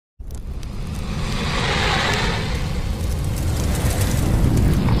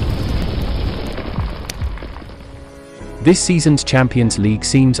This season's Champions League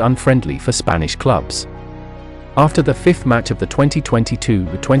seems unfriendly for Spanish clubs. After the fifth match of the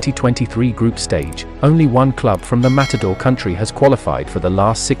 2022-2023 group stage, only one club from the Matador country has qualified for the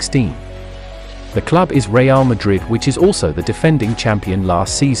last 16. The club is Real Madrid, which is also the defending champion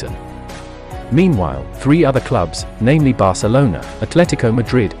last season. Meanwhile, three other clubs, namely Barcelona, Atletico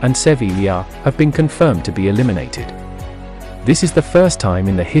Madrid, and Sevilla, have been confirmed to be eliminated. This is the first time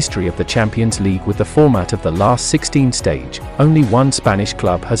in the history of the Champions League with the format of the last 16 stage. Only one Spanish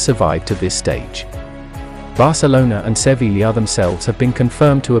club has survived to this stage. Barcelona and Sevilla themselves have been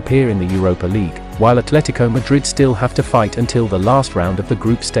confirmed to appear in the Europa League, while Atletico Madrid still have to fight until the last round of the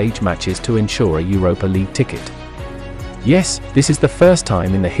group stage matches to ensure a Europa League ticket. Yes, this is the first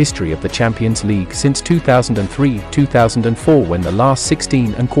time in the history of the Champions League since 2003-2004, when the last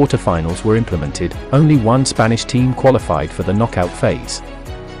 16 and quarterfinals were implemented. Only one Spanish team qualified for the knockout phase.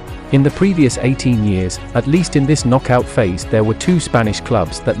 In the previous 18 years, at least in this knockout phase, there were two Spanish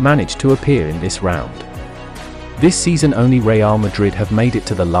clubs that managed to appear in this round. This season only Real Madrid have made it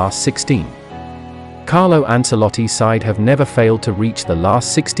to the last 16. Carlo Ancelotti's side have never failed to reach the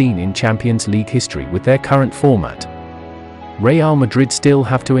last 16 in Champions League history with their current format. Real Madrid still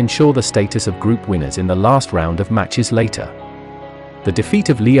have to ensure the status of group winners in the last round of matches later. The defeat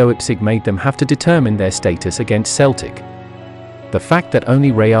of Leipzig made them have to determine their status against Celtic. The fact that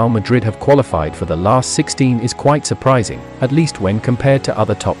only Real Madrid have qualified for the last 16 is quite surprising, at least when compared to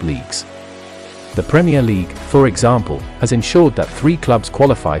other top leagues. The Premier League, for example, has ensured that three clubs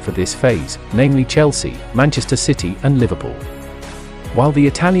qualify for this phase, namely Chelsea, Manchester City, and Liverpool. While the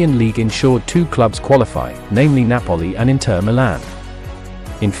Italian league ensured two clubs qualify, namely Napoli and Inter Milan.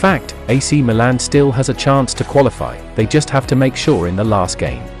 In fact, AC Milan still has a chance to qualify, they just have to make sure in the last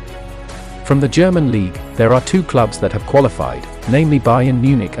game. From the German league, there are two clubs that have qualified, namely Bayern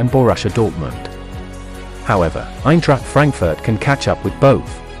Munich and Borussia Dortmund. However, Eintracht Frankfurt can catch up with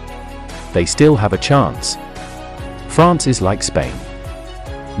both. They still have a chance. France is like Spain.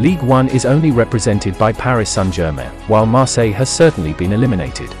 Ligue 1 is only represented by Paris Saint-Germain, while Marseille has certainly been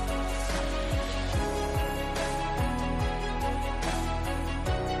eliminated.